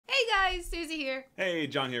guys, Susie here. Hey,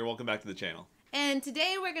 John here. Welcome back to the channel. And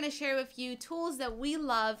today we're going to share with you tools that we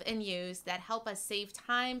love and use that help us save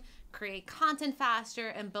time, create content faster,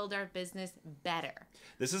 and build our business better.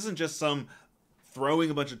 This isn't just some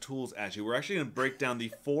throwing a bunch of tools at you. We're actually going to break down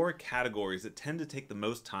the 4 categories that tend to take the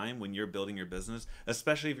most time when you're building your business,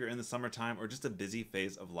 especially if you're in the summertime or just a busy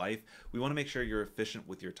phase of life. We want to make sure you're efficient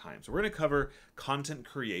with your time. So we're going to cover content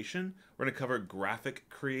creation. We're going to cover graphic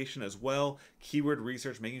creation as well, keyword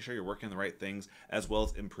research, making sure you're working on the right things, as well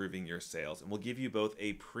as improving your sales. And we'll give you both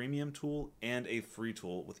a premium tool and a free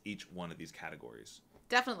tool with each one of these categories.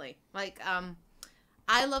 Definitely.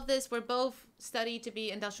 I love this. We're both studied to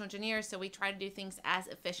be industrial engineers, so we try to do things as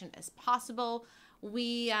efficient as possible.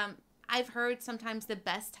 I've heard sometimes the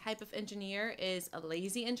best type of engineer is a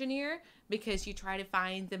lazy engineer, because you try to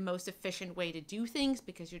find the most efficient way to do things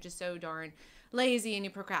because you're just so darn lazy and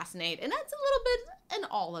you procrastinate. And that's a little bit in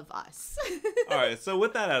all of us. All right, so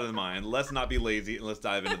with that out of mind, let's not be lazy and let's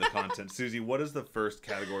dive into the content. Susie, what is the first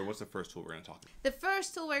category? What's the first tool we're going to talk about? The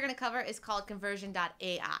first tool we're going to cover is called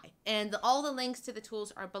conversion.ai. And all the links to the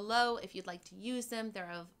tools are below if you'd like to use them. They're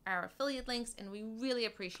our affiliate links, and we really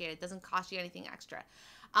appreciate it. It doesn't cost you anything extra.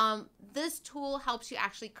 This tool helps you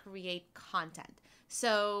actually create content.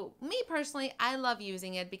 So me personally, I love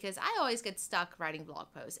using it because I always get stuck writing blog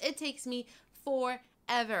posts. It takes me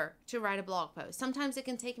forever to write a blog post. Sometimes it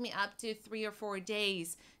can take me up to 3 or 4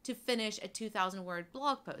 days to finish a 2,000-word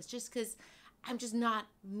blog post, just because I'm just not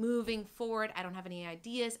moving forward. I don't have any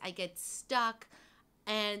ideas. I get stuck.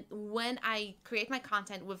 And when I create my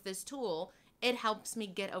content with this tool, it helps me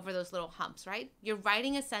get over those little humps, right? You're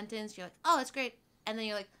writing a sentence, you're like, oh, that's great. And then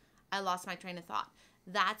you're like, I lost my train of thought.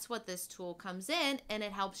 That's what this tool comes in, and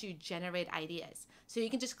it helps you generate ideas. So you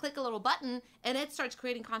can just click a little button and it starts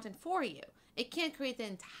creating content for you. It can't create the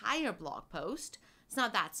entire blog post. It's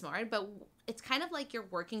not that smart, but it's kind of like you're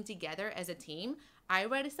working together as a team. I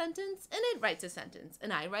write a sentence and it writes a sentence,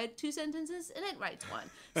 and I write 2 sentences and it writes 1.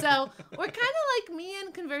 So we're kind of like me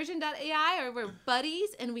and conversion.ai, or we're buddies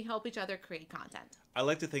and we help each other create content. I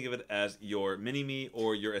like to think of it as your mini-me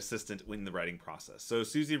or your assistant in the writing process. So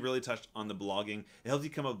Susie really touched on the blogging. It helps you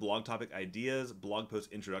come up with blog topic ideas, blog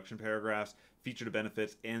post introduction paragraphs, feature to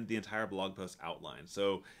benefits, and the entire blog post outline.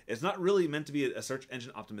 So it's not really meant to be a search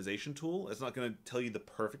engine optimization tool. It's not going to tell you the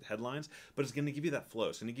perfect headlines, but it's going to give you that flow.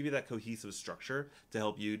 It's going to give you that cohesive structure to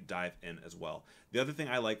help you dive in as well. The other thing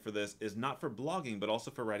I like for this is not for blogging, but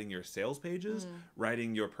also for writing your sales pages,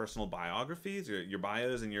 writing your personal biographies, your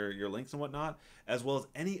bios and your links and whatnot, as well as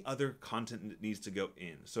any other content that needs to go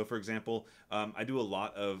in. So for example, I do a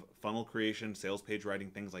lot of funnel creation, sales page writing,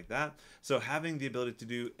 things like that. So having the ability to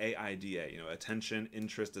do AIDA, attention,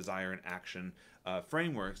 interest, desire, and action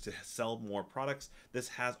frameworks to sell more products. This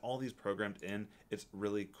has all these programmed in. It's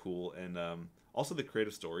really cool. And also the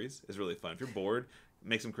creative stories is really fun. If you're bored,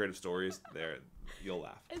 make some creative stories there. You'll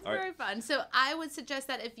laugh. It's very fun. So I would suggest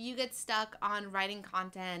that if you get stuck on writing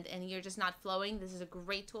content and you're just not flowing, this is a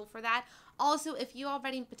great tool for that. Also, if you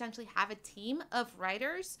already potentially have a team of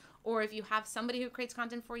writers, or if you have somebody who creates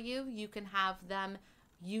content for you, you can have them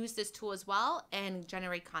use this tool as well and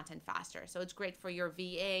generate content faster. So it's great for your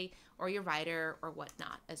VA or your writer or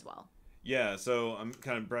whatnot as well. Yeah, so I'm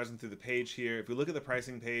kind of browsing through the page here. If we look at the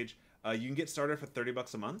pricing page, you can get started for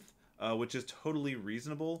 $30 a month. Which is totally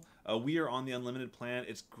reasonable. We are on the unlimited plan.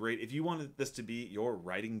 It's great. If you wanted this to be your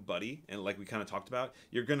writing buddy, and like we kind of talked about,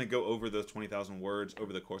 you're going to go over those 20,000 words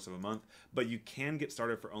over the course of a month, but you can get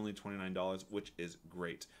started for only $29, which is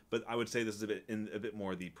great. But I would say this is a bit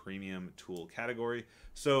more the premium tool category.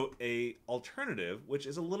 So a alternative, which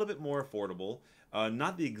is a little bit more affordable,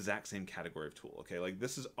 not the exact same category of tool, okay? Like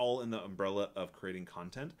this is all in the umbrella of creating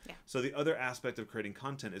content. Yeah. So the other aspect of creating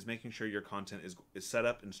content is making sure your content is set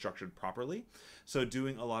up and structured properly. So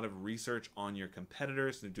doing a lot of research on your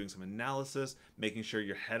competitors, and doing some analysis, making sure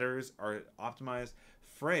your headers are optimized.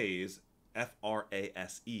 Phrase,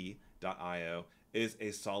 Frase.io, is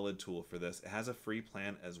a solid tool for this. It has a free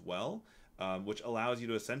plan as well, which allows you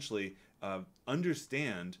to essentially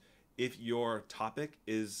understand if your topic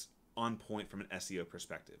is on point from an SEO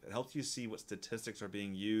perspective. It helps you see what statistics are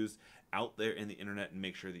being used out there in the internet and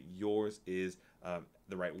make sure that yours is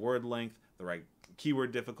the right word length, the right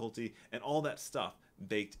keyword difficulty, and all that stuff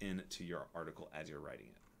baked into your article as you're writing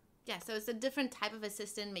it. Yeah, so it's a different type of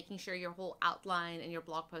assistant, making sure your whole outline and your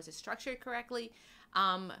blog post is structured correctly,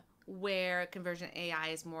 where Conversion AI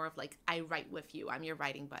is more of like, I write with you, I'm your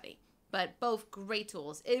writing buddy. But both great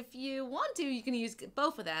tools. If you want to, you can use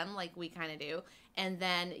both of them like we kind of do, and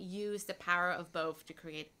then use the power of both to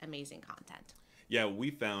create amazing content. Yeah, what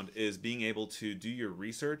we found is being able to do your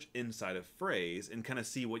research inside of phrase and kind of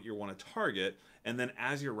see what you want to target. And then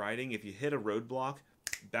as you're writing, if you hit a roadblock,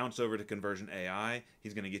 bounce over to Conversion AI.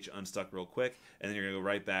 He's going to get you unstuck real quick. And then you're going to go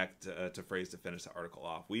right back to phrase to finish the article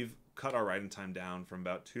off. We've cut our writing time down from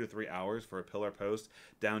about 2 to 3 hours for a pillar post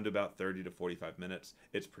down to about 30 to 45 minutes.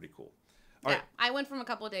 It's pretty cool. All right. I went from a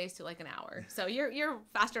couple of days to like an hour. So you're a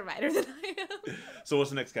faster writer than I am. So what's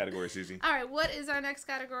the next category, Susie? All right. What is our next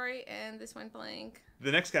category? And this went blank.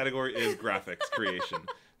 The next category is graphics creation.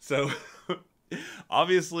 So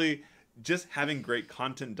obviously, just having great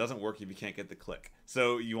content doesn't work if you can't get the click.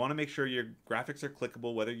 So you want to make sure your graphics are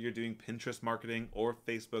clickable, whether you're doing Pinterest marketing or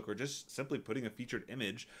Facebook or just simply putting a featured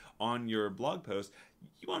image on your blog post.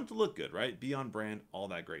 You want it to look good, right? Be on brand, all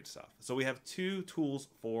that great stuff. So we have 2 tools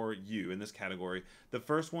for you in this category. The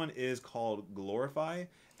first one is called Glorify.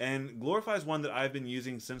 And Glorify is one that I've been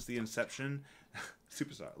using since the inception.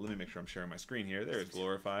 Superstar. Let me make sure I'm sharing my screen here. There's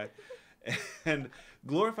Glorify. And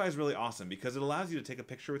Glorify is really awesome because it allows you to take a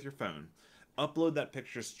picture with your phone, upload that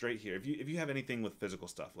picture straight here. If you have anything with physical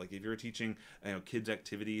stuff, like if you're teaching kids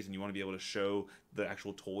activities and you want to be able to show the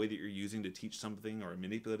actual toy that you're using to teach something or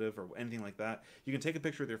manipulative or anything like that, you can take a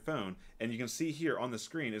picture with your phone and you can see here on the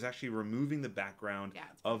screen is actually removing the background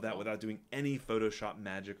of that without doing any Photoshop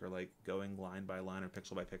magic or like going line by line or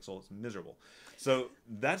pixel by pixel. It's miserable. So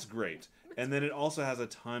that's great. And then it also has a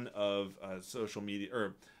ton of social media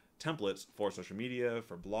or templates for social media,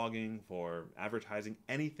 for blogging, for advertising,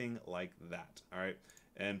 anything like that. All right.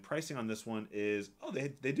 And pricing on this one is,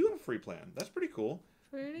 they do have a free plan. That's pretty cool.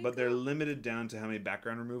 But they're limited down to how many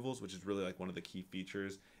background removals, which is really like one of the key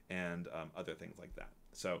features, and other things like that.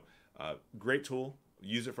 So great tool.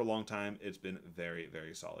 Use it for a long time. It's been very,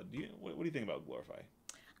 very solid. What do you think about Glorify?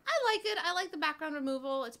 I like it. I like the background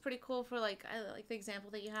removal. It's pretty cool for I like the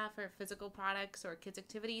example that you have for physical products or kids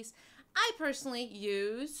activities. I personally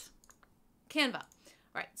use Canva. All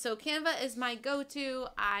right, so Canva is my go-to.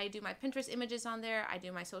 I do my Pinterest images on there. I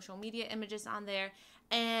do my social media images on there,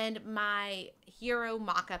 and my hero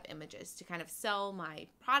mock-up images to kind of sell my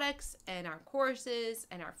products and our courses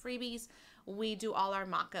and our freebies. We do all our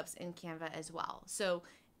mock-ups in Canva as well. So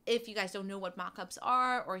if you guys don't know what mock-ups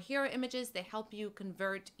are or hero images, they help you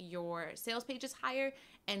convert your sales pages higher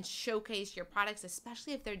and showcase your products,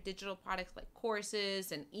 especially if they're digital products like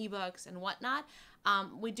courses and ebooks and whatnot.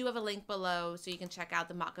 We do have a link below so you can check out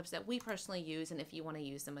the mock-ups that we personally use and if you want to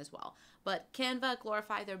use them as well. But Canva,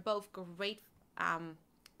 Glorify, they're both great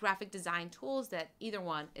graphic design tools that either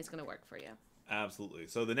one is going to work for you. Absolutely.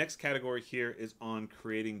 So the next category here is on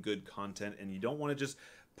creating good content, and you don't want to just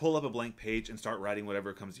pull up a blank page and start writing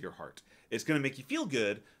whatever comes to your heart. It's going to make you feel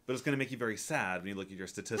good, but it's going to make you very sad when you look at your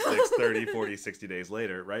statistics 30, 40, 60 days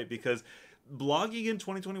later, right? Because blogging in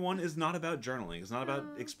 2021 is not about journaling. It's not about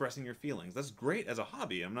expressing your feelings. That's great as a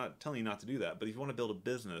hobby. I'm not telling you not to do that. But if you want to build a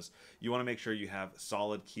business, you want to make sure you have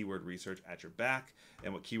solid keyword research at your back.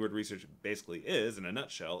 And what keyword research basically is, in a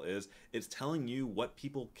nutshell, is it's telling you what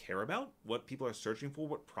people care about, what people are searching for,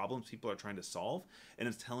 what problems people are trying to solve. And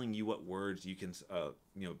it's telling you what words you can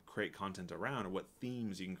create content around, or what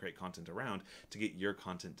themes you can create content around to get your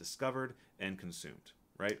content discovered and consumed,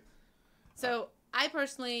 right? So I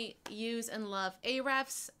personally use and love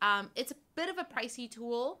Ahrefs. It's a bit of a pricey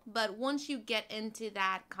tool, but once you get into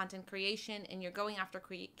that content creation and you're going after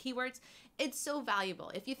keywords, it's so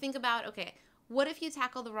valuable. If you think about, okay, what if you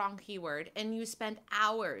tackle the wrong keyword and you spend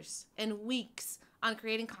hours and weeks on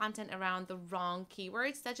creating content around the wrong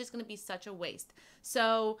keywords? That's just going to be such a waste.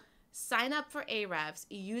 So sign up for Ahrefs,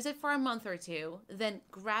 use it for a month or two, then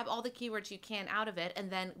grab all the keywords you can out of it, and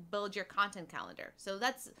then build your content calendar. So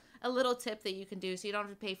that's a little tip that you can do so you don't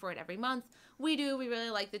have to pay for it every month. We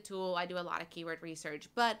really like the tool. I do a lot of keyword research,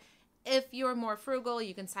 but if you're more frugal,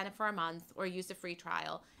 you can sign up for a month or use the free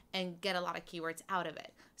trial and get a lot of keywords out of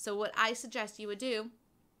it. So what I suggest you would do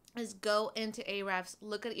is go into Ahrefs,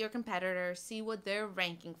 look at your competitors, see what they're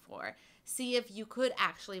ranking for, see if you could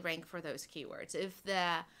actually rank for those keywords. If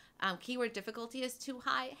the keyword difficulty is too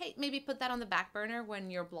high, hey, maybe put that on the back burner.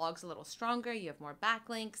 When your blog's a little stronger, you have more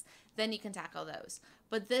backlinks, then you can tackle those.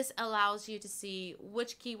 But this allows you to see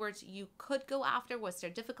which keywords you could go after, what's their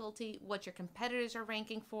difficulty, what your competitors are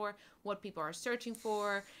ranking for, what people are searching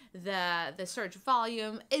for, the search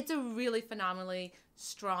volume. It's a really phenomenally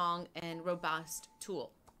strong and robust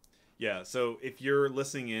tool. Yeah, so if you're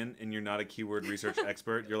listening in and you're not a keyword research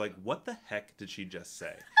expert, you're like, what the heck did she just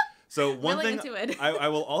say? So one Really thing into it. I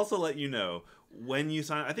will also let you know, when you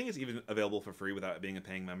sign, I think it's even available for free without it being a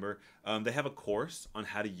paying member. They have a course on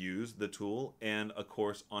how to use the tool and a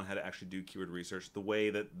course on how to actually do keyword research the way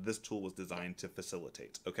that this tool was designed to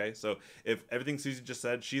facilitate. Okay, so if everything Susie just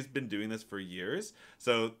said, she's been doing this for years.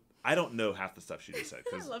 So I don't know half the stuff she just said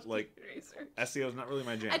because like SEO is not really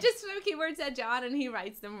my jam. I just throw keywords at John and he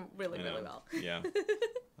writes them really well. Yeah,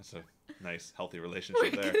 that's a nice healthy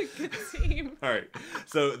relationship there. Good team. All right,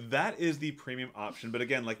 so that is the premium option. But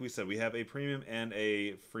again, like we said, we have a premium and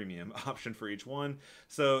a freemium option for each one.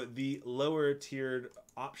 So the lower tiered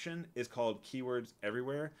option is called Keywords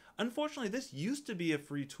Everywhere. Unfortunately, this used to be a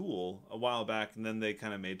free tool a while back, and then they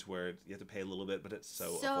kind of made to where you have to pay a little bit, but it's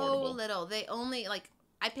so affordable. So little. They only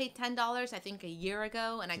I paid $10, I think, a year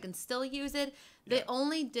ago, and I can still use it. They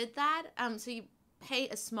only did that so you pay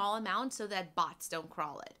a small amount so that bots don't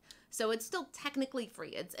crawl it. So it's still technically free.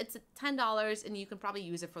 It's $10, and you can probably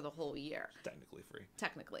use it for the whole year. Technically free.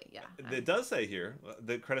 Technically, yeah. It does say here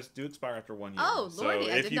the credits do expire after 1 year. Oh, Lordy,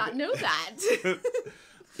 so I did not know that.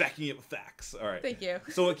 Backing it with facts. All right. Thank you.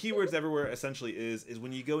 So what Keywords Everywhere essentially is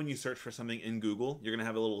when you go and you search for something in Google, you're going to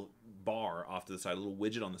have a little bar off to the side, a little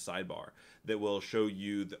widget on the sidebar that will show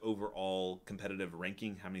you the overall competitive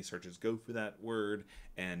ranking, how many searches go for that word,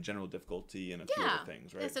 and general difficulty, and a few other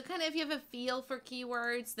things, right? Yeah, so kind of if you have a feel for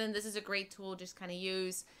keywords, then this is a great tool just kind of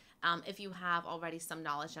use if you have already some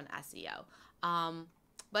knowledge on SEO.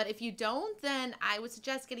 But if you don't, then I would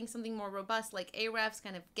suggest getting something more robust like Ahrefs,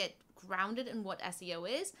 kind of get grounded in what SEO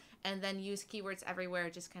is, and then use Keywords Everywhere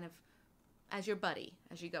just kind of as your buddy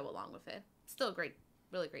as you go along with it. Still a great,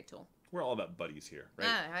 really great tool. We're all about buddies here, right?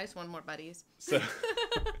 I just want more buddies. So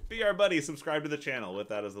be our buddy, subscribe to the channel with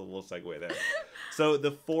that as a little segue there. So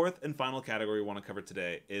the fourth and final category we want to cover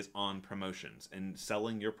today is on promotions and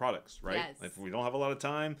selling your products, right? Yes. If we don't have a lot of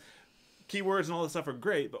time, keywords and all this stuff are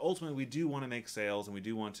great, but ultimately we do want to make sales and we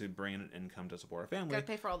do want to bring in an income to support our family. Gotta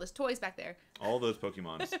pay for all those toys back there. All those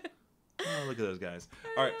Pokemons. Oh, look at those guys.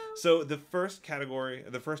 All right, so the first category,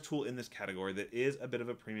 the first tool in this category that is a bit of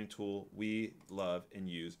a premium tool we love and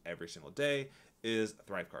use every single day is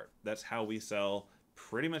ThriveCart. That's how we sell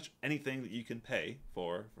pretty much anything that you can pay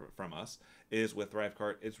from us is with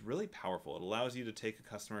ThriveCart. It's really powerful. It allows you to take a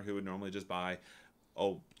customer who would normally just buy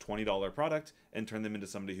a $20 product and turn them into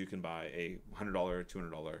somebody who can buy a $100,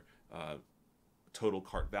 $200 total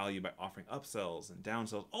cart value by offering upsells and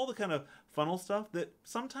downsells, all the kind of funnel stuff that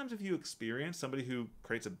sometimes if you experience somebody who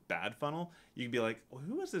creates a bad funnel, you can be like, well,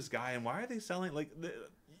 who is this guy and why are they selling? Like,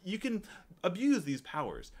 you can abuse these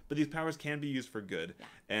powers, but these powers can be used for good. Yeah.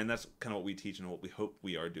 And that's kind of what we teach and what we hope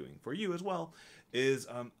we are doing for you as well, is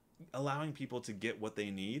allowing people to get what they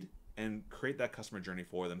need and create that customer journey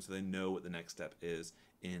for them so they know what the next step is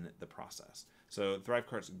in the process. So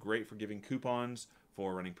ThriveCart's great for giving coupons,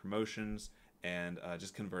 for running promotions, and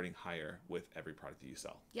just converting higher with every product that you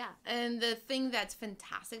sell. Yeah, and the thing that's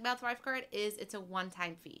fantastic about ThriveCart is it's a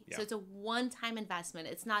one-time fee. Yeah. So it's a one-time investment.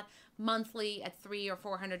 It's not monthly at $300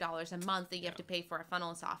 or $400 a month that you have to pay for a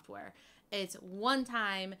funnel software. It's one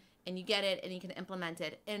time, and you get it, and you can implement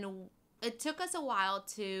it. And it took us a while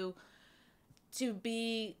to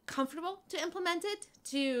be comfortable to implement it,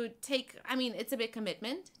 to take, I mean, it's a big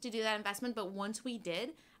commitment to do that investment, but once we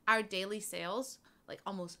did, our daily sales like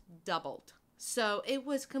almost doubled. So it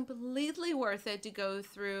was completely worth it to go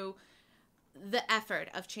through the effort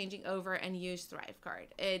of changing over and use ThriveCart.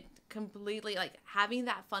 It completely, like, having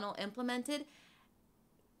that funnel implemented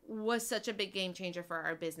was such a big game changer for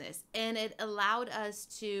our business. And it allowed us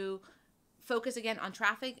to focus again on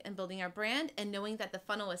traffic and building our brand and knowing that the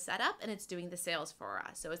funnel is set up and it's doing the sales for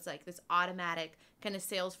us. So it's like this automatic kind of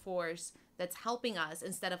sales force that's helping us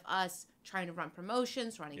instead of us trying to run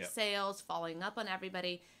promotions, running sales, following up on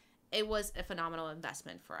everybody. It was a phenomenal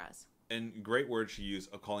investment for us. And great word she used,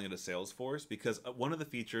 calling it a sales force, because one of the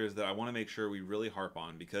features that I want to make sure we really harp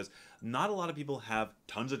on, because not a lot of people have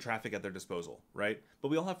tons of traffic at their disposal, right? But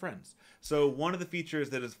we all have friends. So one of the features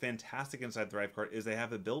that is fantastic inside ThriveCart is they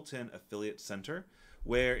have a built-in affiliate center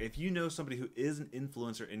where if you know somebody who is an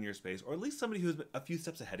influencer in your space, or at least somebody who's a few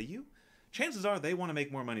steps ahead of you, chances are they want to make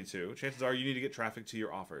more money too. Chances are you need to get traffic to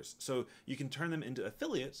your offers. So you can turn them into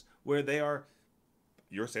affiliates where they are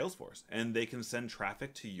your sales force and they can send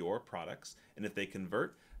traffic to your products. And if they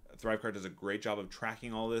convert, ThriveCart does a great job of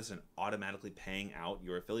tracking all this and automatically paying out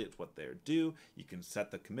your affiliates what they're due. You can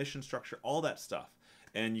set the commission structure, all that stuff,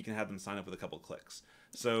 and you can have them sign up with a couple of clicks.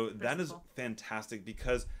 So that is fantastic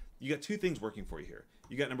because you got two things working for you here.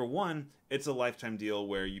 You got number one, it's a lifetime deal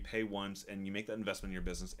where you pay once and you make that investment in your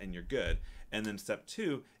business and you're good. And then step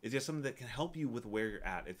two is just something that can help you with where you're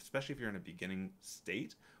at, especially if you're in a beginning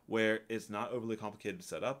state where it's not overly complicated to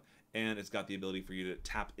set up and it's got the ability for you to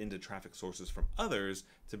tap into traffic sources from others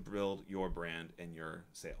to build your brand and your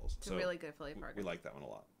sales. It's a really good affiliate program. We like that one a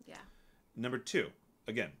lot. Yeah. Number 2,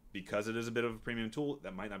 again, because it is a bit of a premium tool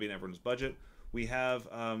that might not be in everyone's budget, we have,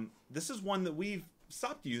 this is one that we've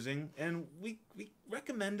stopped using, and we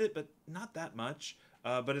recommend it, but not that much,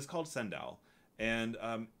 but it's called Sendowl. And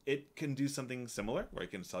it can do something similar, where you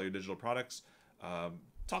can sell your digital products.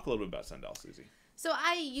 Talk a little bit about Sendowl, Susie. So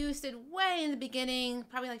I used it way in the beginning,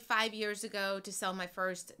 probably like 5 years ago, to sell my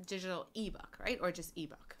first digital ebook, right? Or just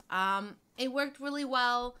ebook. It worked really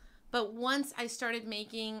well, but once I started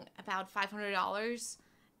making about $500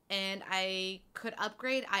 and I could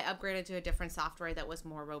upgrade, I upgraded to a different software that was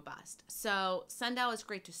more robust. So Sendowl is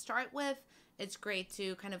great to start with. It's great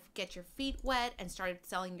to kind of get your feet wet and start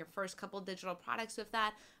selling your first couple digital products with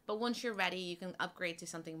that. But once you're ready, you can upgrade to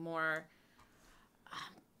something more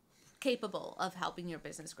capable of helping your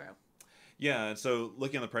business grow. Yeah, and so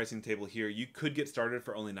looking on the pricing table here, you could get started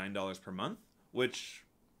for only $9 per month, which,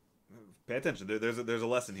 pay attention, there's a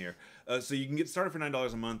lesson here. So you can get started for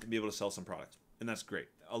 $9 a month and be able to sell some products, and that's great.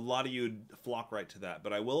 A lot of you would flock right to that,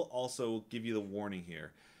 but I will also give you the warning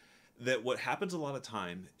here that what happens a lot of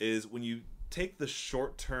time is when you take the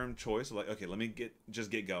short-term choice of like, okay, let me just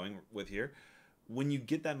get going with here. When you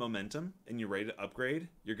get that momentum and you're ready to upgrade,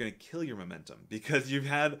 you're going to kill your momentum because you've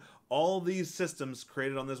had all these systems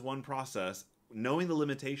created on this one process, knowing the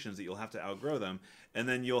limitations that you'll have to outgrow them, and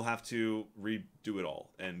then you'll have to redo it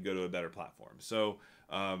all and go to a better platform. So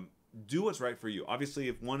do what's right for you. Obviously,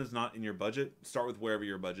 if one is not in your budget, start with wherever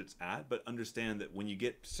your budget's at, but understand that when you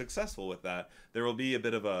get successful with that, there will be a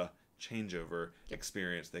bit of a changeover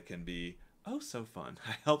experience that can be, oh, so fun.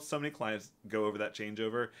 I helped so many clients go over that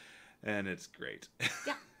changeover, and it's great.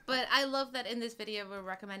 Yeah, but I love that in this video we're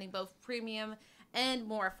recommending both premium and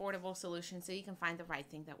more affordable solutions so you can find the right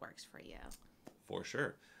thing that works for you. For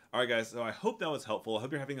sure. All right, guys, so I hope that was helpful. I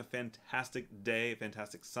hope you're having a fantastic day,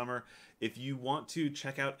 fantastic summer. If you want to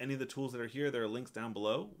check out any of the tools that are here, there are links down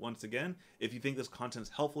below. Once again, if you think this content is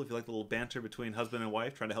helpful, if you like the little banter between husband and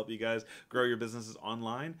wife trying to help you guys grow your businesses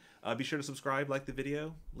online, be sure to subscribe, like the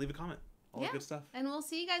video, leave a comment. All that good stuff. And we'll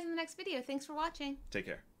see you guys in the next video. Thanks for watching. Take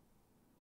care.